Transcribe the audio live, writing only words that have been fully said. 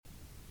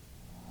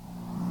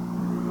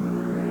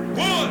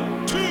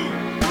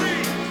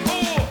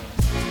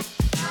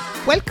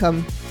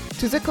Welcome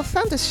to the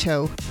Co-Founders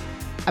Show.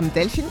 I'm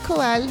Delphine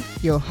Coal,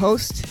 your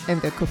host and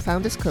the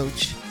Co-Founders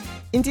Coach.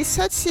 In this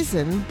third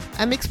season,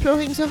 I'm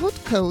exploring the root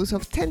cause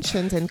of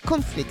tensions and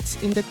conflicts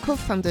in the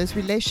co-founders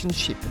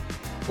relationship.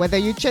 Whether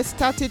you just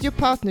started your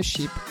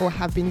partnership or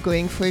have been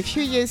going for a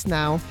few years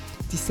now,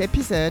 this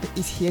episode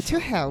is here to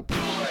help.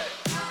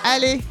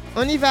 Allez,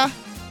 on y va!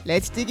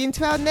 Let's dig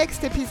into our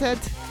next episode.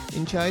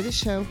 Enjoy the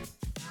show.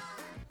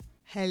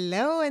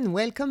 Hello and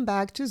welcome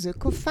back to the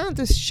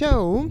Co-Founders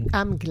Show.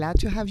 I'm glad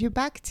to have you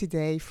back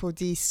today for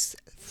this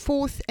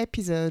fourth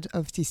episode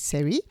of this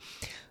series,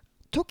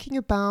 talking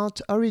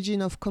about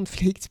origin of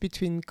conflict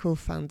between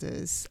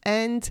co-founders.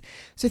 And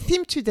the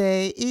theme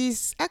today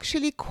is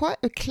actually quite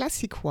a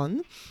classic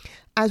one,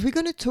 as we're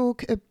going to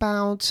talk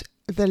about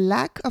the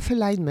lack of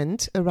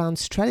alignment around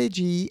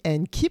strategy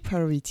and key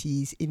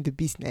priorities in the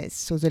business.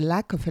 So the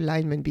lack of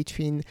alignment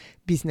between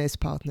business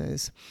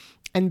partners.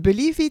 And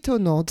believe it or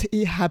not,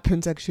 it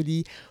happens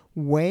actually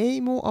way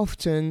more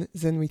often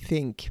than we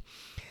think.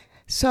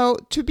 So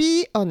to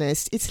be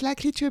honest, it's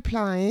likely to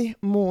apply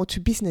more to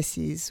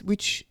businesses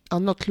which are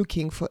not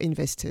looking for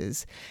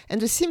investors. And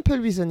the simple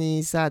reason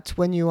is that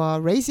when you are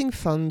raising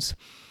funds,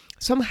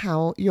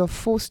 somehow you're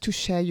forced to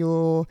share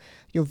your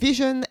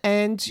vision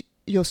and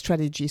your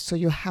strategy, so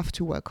you have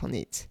to work on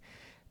it.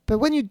 But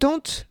when you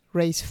don't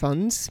raise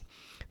funds,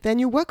 then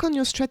you work on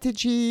your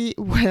strategy,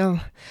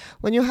 well,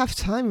 when you have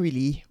time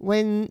really,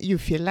 when you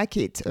feel like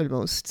it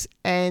almost,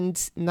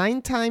 and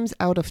 9 times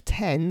out of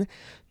 10,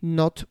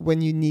 not when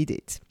you need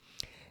it.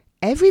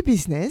 Every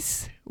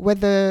business,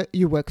 whether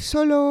you work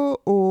solo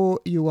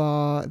or you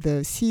are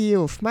the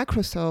CEO of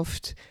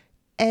Microsoft,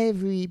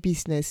 every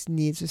business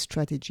needs a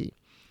strategy.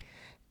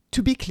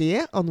 To be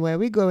clear on where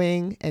we're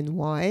going and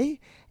why,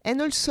 and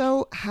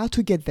also how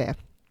to get there.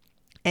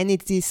 And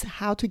it is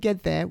how to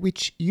get there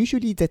which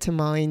usually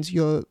determines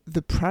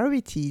the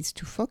priorities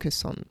to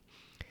focus on.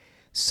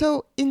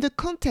 So in the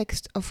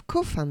context of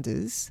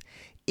co-founders,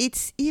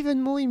 it's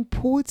even more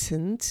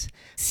important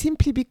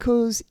simply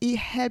because it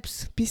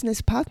helps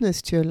business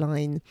partners to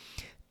align.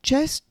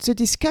 Just the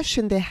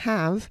discussion they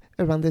have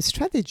around the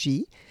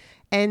strategy,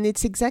 and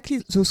it's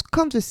exactly those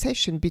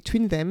conversations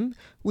between them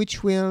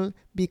which will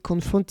be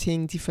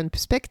confronting different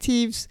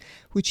perspectives,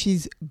 which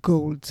is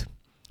gold.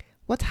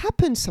 What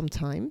happens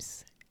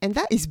sometimes, and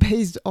that is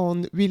based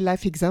on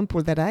real-life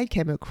example that I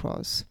came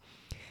across,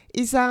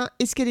 is that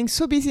it's getting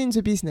so busy in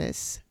the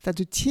business that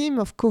the team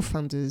of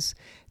co-founders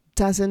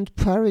doesn't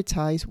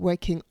prioritize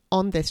working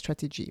on their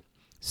strategy.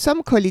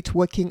 Some call it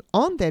working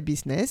on their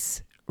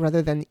business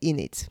rather than in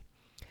it.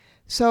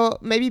 So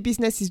maybe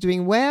business is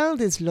doing well,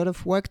 there's a lot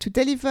of work to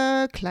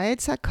deliver,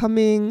 clients are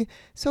coming,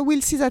 so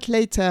we'll see that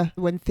later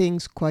when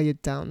things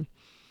quiet down.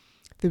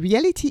 The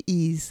reality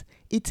is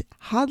it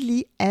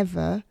hardly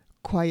ever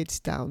quiets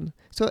down.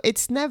 So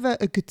it's never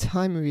a good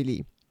time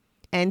really.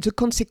 And the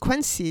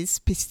consequences,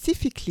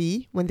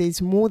 specifically when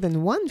there's more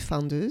than one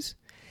founders,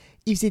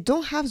 if they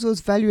don't have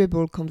those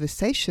valuable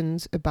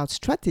conversations about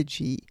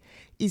strategy,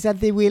 is that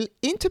they will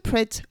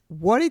interpret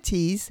what it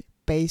is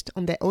based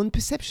on their own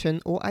perception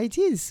or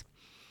ideas.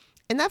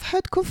 And I've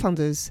heard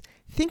co-founders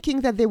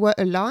thinking that they were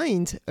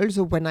aligned,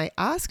 although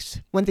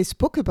when they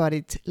spoke about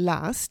it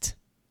last,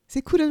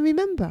 they couldn't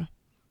remember.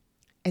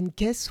 And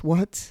guess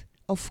what?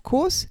 Of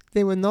course,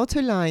 they were not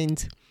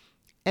aligned.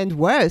 And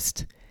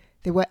worst,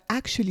 they were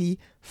actually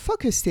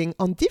focusing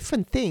on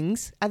different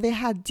things and they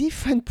had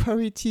different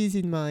priorities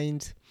in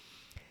mind.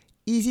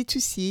 Easy to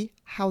see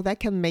how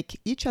that can make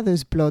each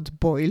other's blood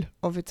boil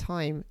over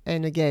time.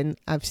 And again,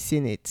 I've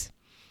seen it.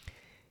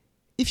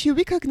 If you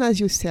recognize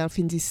yourself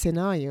in this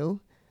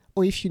scenario,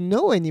 or if you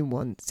know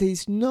anyone, there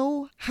is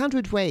no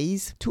 100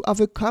 ways to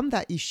overcome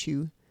that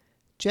issue.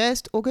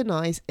 Just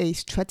organize a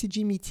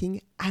strategy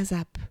meeting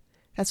ASAP.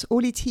 That's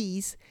all it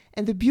is.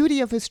 And the beauty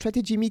of a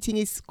strategy meeting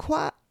is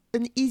quite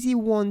an easy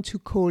one to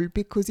call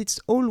because it's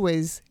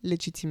always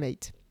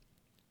legitimate.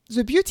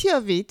 The beauty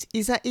of it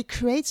is that it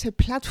creates a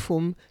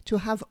platform to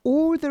have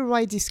all the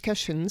right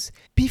discussions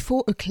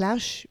before a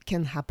clash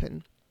can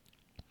happen.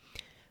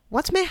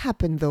 What may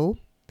happen though,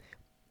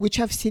 which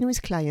I've seen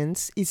with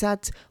clients, is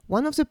that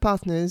one of the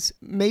partners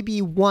may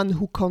be one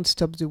who can't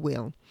stop the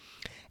wheel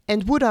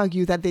and would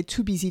argue that they're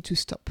too busy to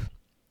stop.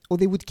 Or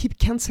they would keep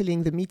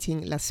cancelling the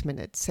meeting last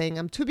minute, saying,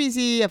 I'm too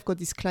busy, I've got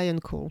this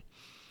client call.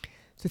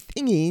 The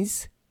thing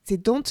is, they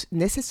don't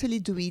necessarily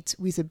do it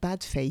with a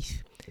bad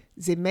faith.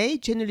 They may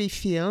generally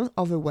feel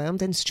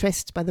overwhelmed and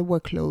stressed by the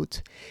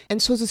workload.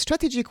 And so the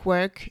strategic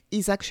work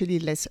is actually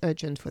less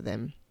urgent for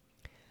them.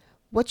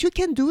 What you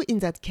can do in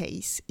that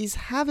case is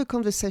have a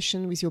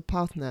conversation with your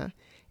partner,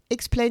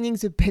 explaining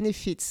the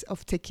benefits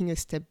of taking a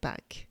step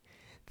back.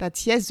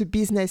 That yes, the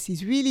business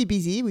is really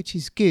busy, which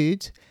is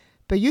good,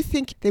 but you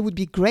think there would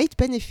be great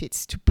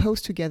benefits to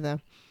pause together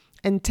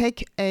and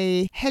take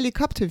a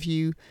helicopter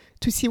view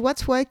to see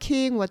what's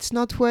working, what's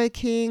not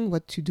working,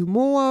 what to do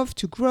more of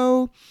to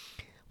grow,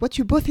 what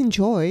you both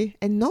enjoy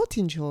and not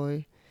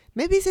enjoy.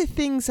 Maybe there are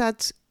things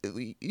that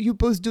you're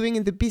both doing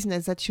in the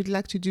business that you'd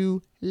like to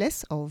do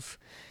less of.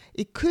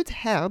 It could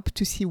help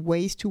to see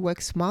ways to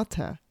work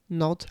smarter,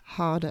 not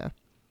harder.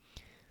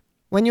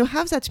 When you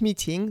have that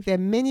meeting, there are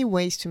many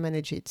ways to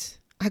manage it.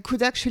 I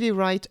could actually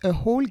write a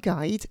whole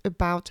guide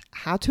about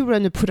how to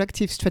run a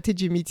productive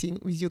strategy meeting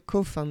with your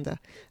co-founder.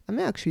 I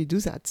may actually do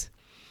that.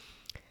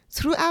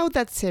 Throughout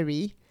that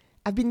series,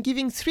 I've been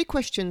giving 3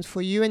 questions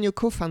for you and your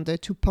co-founder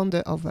to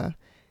ponder over.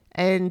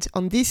 And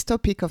on this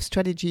topic of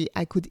strategy,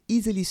 I could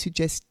easily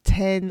suggest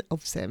 10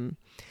 of them.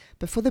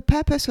 But for the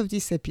purpose of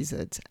this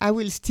episode, I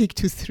will stick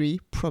to 3,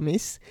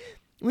 promise,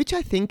 which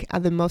I think are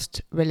the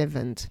most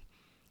relevant.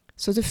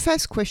 So the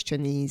first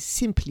question is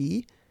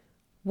simply,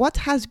 what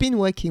has been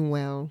working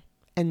well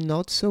and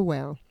not so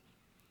well?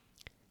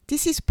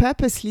 This is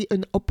purposely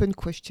an open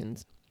question.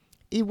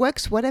 It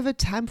works whatever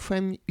time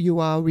frame you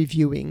are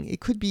reviewing. It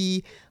could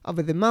be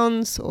over the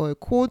month or a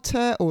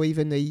quarter or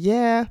even a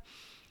year.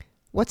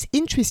 What's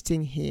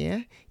interesting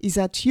here is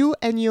that you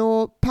and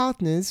your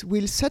partners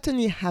will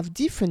certainly have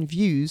different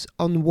views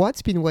on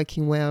what's been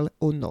working well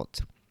or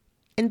not.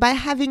 And by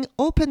having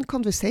open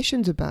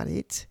conversations about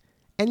it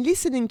and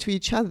listening to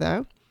each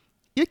other,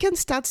 you can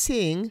start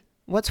seeing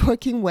what's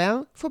working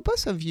well for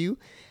both of you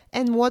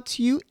and what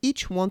you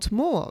each want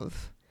more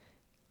of.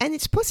 And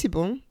it's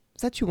possible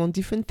that you want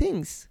different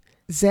things.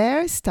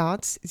 There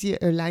starts the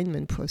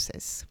alignment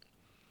process.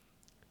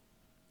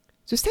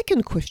 The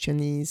second question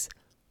is,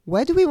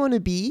 where do we want to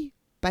be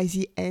by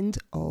the end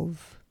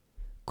of?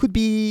 Could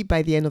be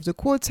by the end of the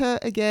quarter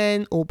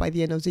again, or by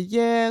the end of the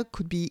year,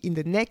 could be in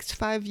the next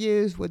 5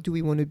 years. What do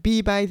we want to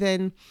be by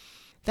then?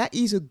 That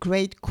is a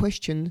great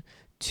question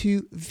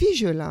to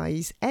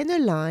visualize and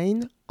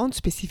align on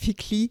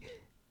specifically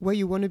where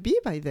you want to be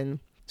by then.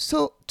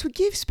 So to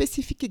give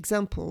specific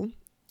example,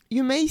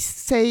 you may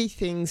say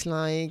things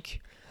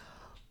like,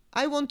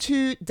 I want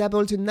to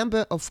double the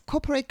number of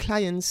corporate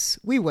clients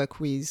we work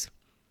with.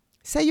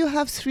 Say you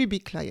have 3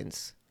 big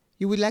clients.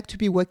 You would like to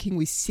be working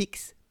with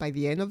 6 by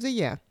the end of the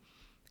year.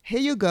 Here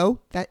you go.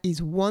 That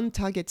is one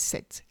target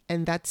set,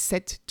 and that's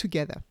set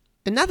together.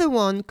 Another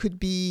one could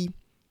be,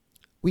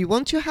 we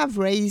want to have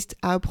raised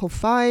our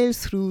profile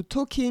through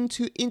talking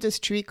to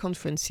industry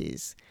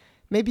conferences.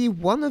 Maybe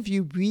one of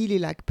you really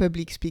like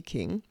public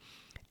speaking,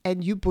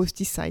 and you both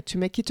decide to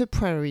make it a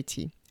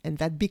priority, and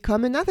that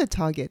become another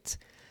target.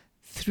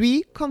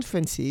 3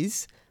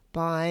 conferences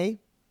by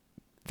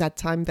that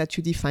time that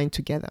you define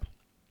together.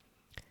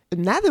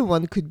 Another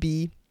one could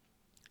be,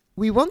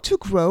 we want to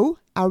grow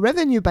our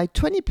revenue by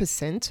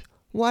 20%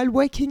 while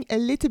working a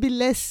little bit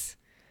less.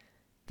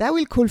 That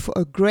will call for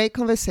a great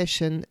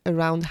conversation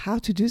around how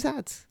to do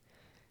that.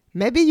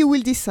 Maybe you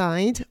will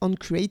decide on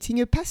creating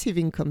a passive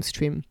income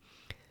stream,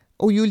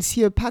 or you'll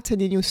see a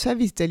pattern in your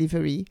service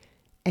delivery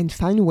and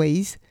find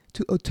ways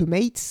to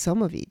automate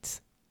some of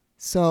it.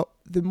 So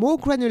the more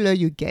granular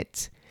you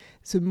get,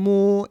 the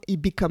more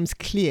it becomes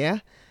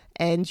clear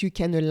and you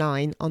can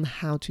align on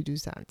how to do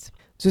that.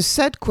 The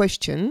third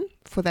question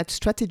for that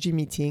strategy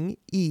meeting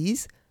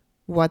is,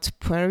 what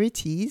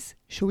priorities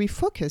should we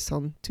focus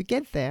on to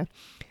get there?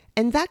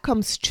 And that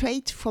comes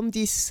straight from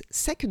this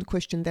second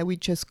question that we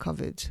just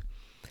covered.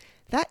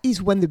 That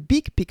is when the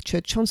big picture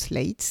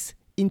translates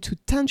into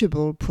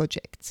tangible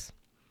projects.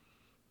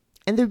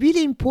 And the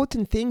really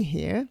important thing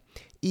here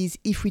is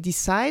if we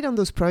decide on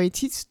those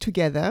priorities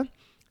together,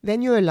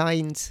 then you're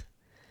aligned.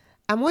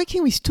 I'm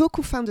working with 2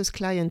 co-founders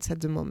clients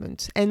at the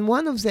moment, and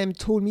one of them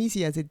told me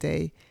the other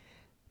day,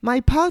 my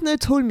partner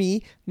told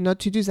me not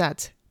to do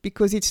that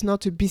because it's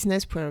not a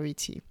business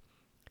priority.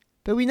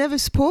 But we never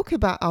spoke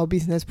about our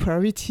business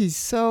priorities,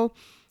 so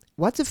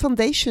what's the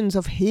foundations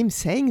of him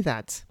saying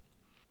that?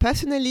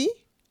 Personally,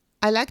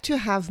 I like to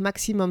have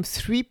maximum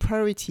 3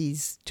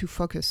 priorities to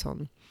focus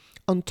on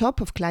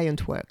top of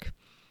client work.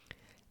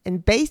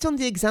 And based on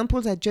the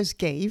examples I just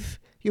gave,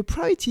 your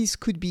priorities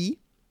could be,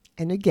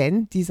 and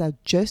again, these are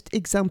just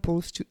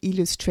examples to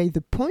illustrate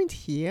the point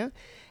here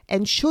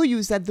and show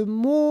you that the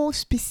more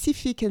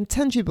specific and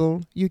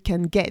tangible you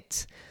can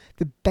get,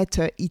 the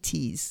better it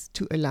is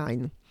to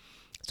align.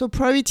 So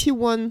priority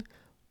 1,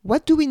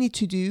 what do we need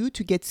to do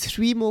to get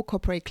 3 more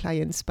corporate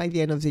clients by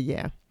the end of the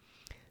year?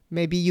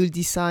 Maybe you'll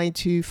decide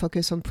to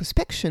focus on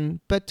prospection,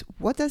 but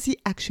what does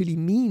it actually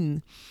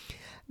mean?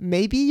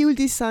 Maybe you'll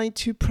decide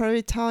to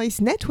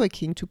prioritize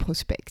networking to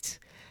prospect.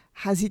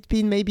 Has it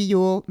been maybe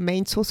your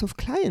main source of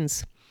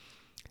clients?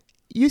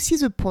 You see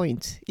the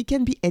point. It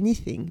can be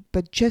anything,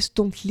 but just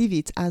don't leave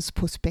it as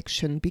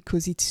prospection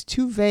because it's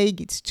too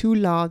vague, it's too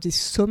large, there's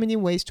so many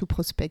ways to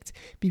prospect.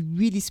 Be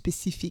really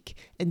specific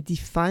and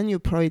define your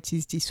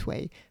priorities this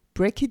way.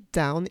 Break it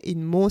down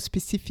in more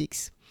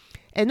specifics.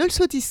 And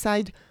also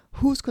decide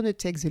who's going to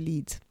take the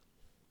lead.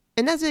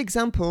 Another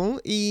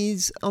example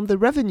is on the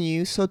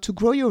revenue. So to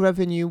grow your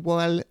revenue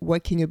while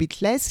working a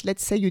bit less,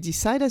 let's say you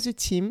decide as a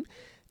team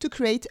to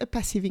create a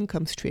passive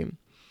income stream.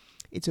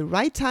 It's the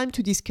right time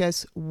to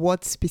discuss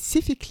what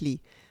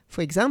specifically.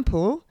 For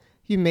example,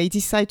 you may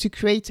decide to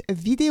create a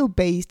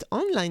video-based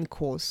online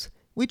course,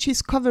 which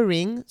is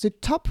covering the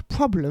top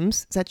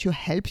problems that you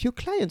help your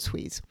clients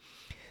with.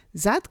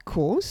 That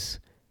course,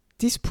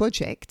 this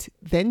project,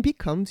 then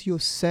becomes your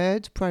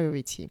 3rd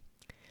priority.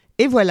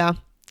 Et voilà!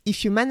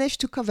 If you manage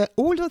to cover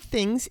all those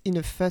things in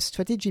a first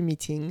strategy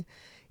meeting,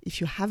 if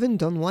you haven't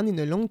done one in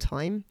a long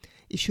time,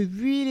 it should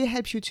really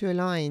help you to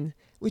align,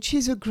 which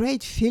is a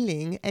great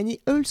feeling, and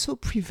it also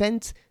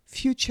prevents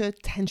future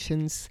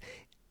tensions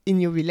in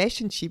your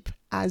relationship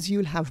as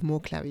you'll have more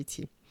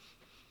clarity.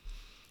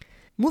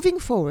 Moving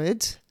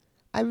forward,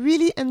 I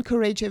really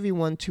encourage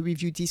everyone to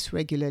review this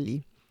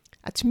regularly.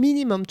 At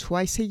minimum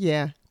twice a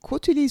year,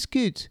 quarterly is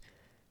good.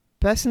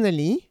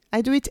 Personally,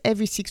 I do it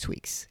every 6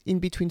 weeks in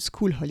between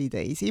school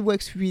holidays. It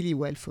works really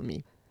well for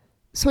me.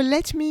 So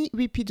let me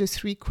repeat the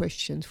 3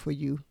 questions for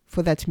you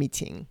for that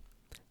meeting.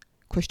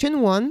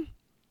 Question 1,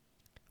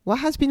 what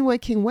has been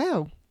working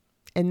well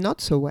and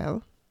not so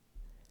well?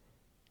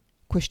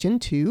 Question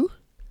 2,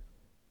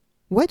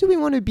 where do we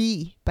want to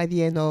be by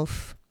the end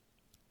of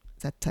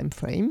that time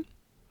frame?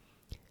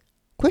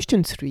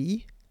 Question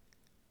 3,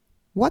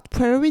 what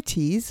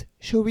priorities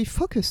should we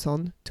focus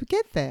on to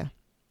get there?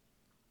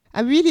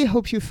 I really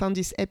hope you found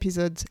this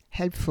episode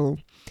helpful.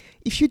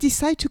 If you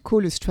decide to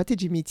call a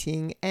strategy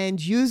meeting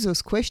and use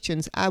those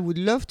questions, I would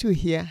love to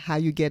hear how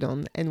you get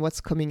on and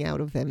what's coming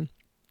out of them.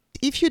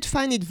 If you'd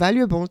find it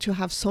valuable to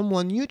have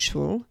someone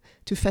neutral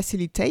to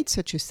facilitate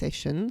such a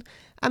session,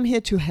 I'm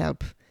here to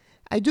help.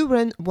 I do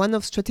run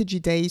one-off strategy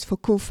days for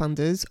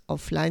co-founders,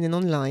 offline and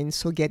online,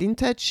 so get in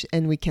touch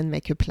and we can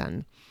make a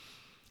plan.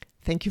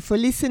 Thank you for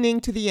listening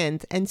to the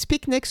end, and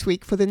speak next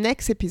week for the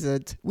next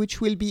episode,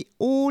 which will be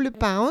all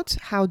about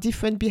how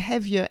different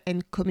behavior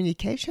and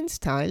communication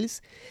styles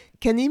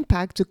can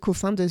impact the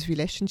co-founders'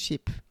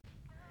 relationship.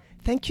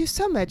 Thank you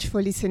so much for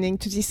listening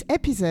to this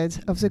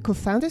episode of the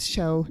Co-Founders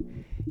Show.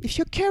 If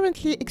you're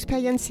currently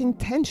experiencing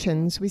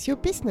tensions with your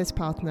business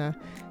partner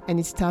and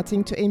it's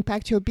starting to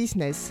impact your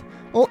business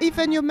or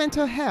even your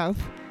mental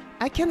health,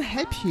 I can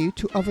help you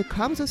to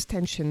overcome those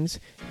tensions,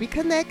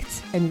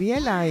 reconnect and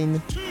realign.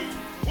 2, 1,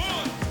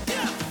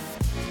 yeah!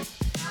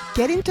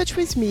 Get in touch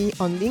with me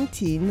on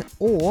LinkedIn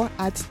or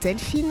at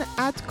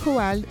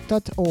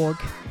delphine@coal.org.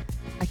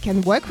 I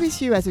can work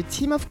with you as a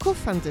team of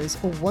co-founders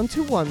or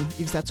one-to-one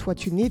if that's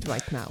what you need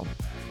right now.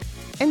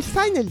 And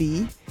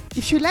finally,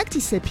 if you like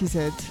this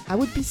episode, I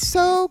would be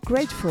so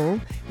grateful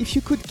if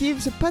you could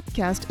give the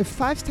podcast a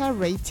 5-star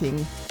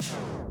rating.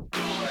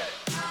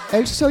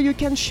 Also, you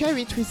can share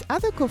it with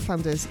other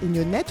co-founders in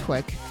your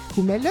network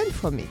who may learn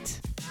from it.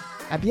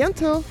 À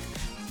bientôt!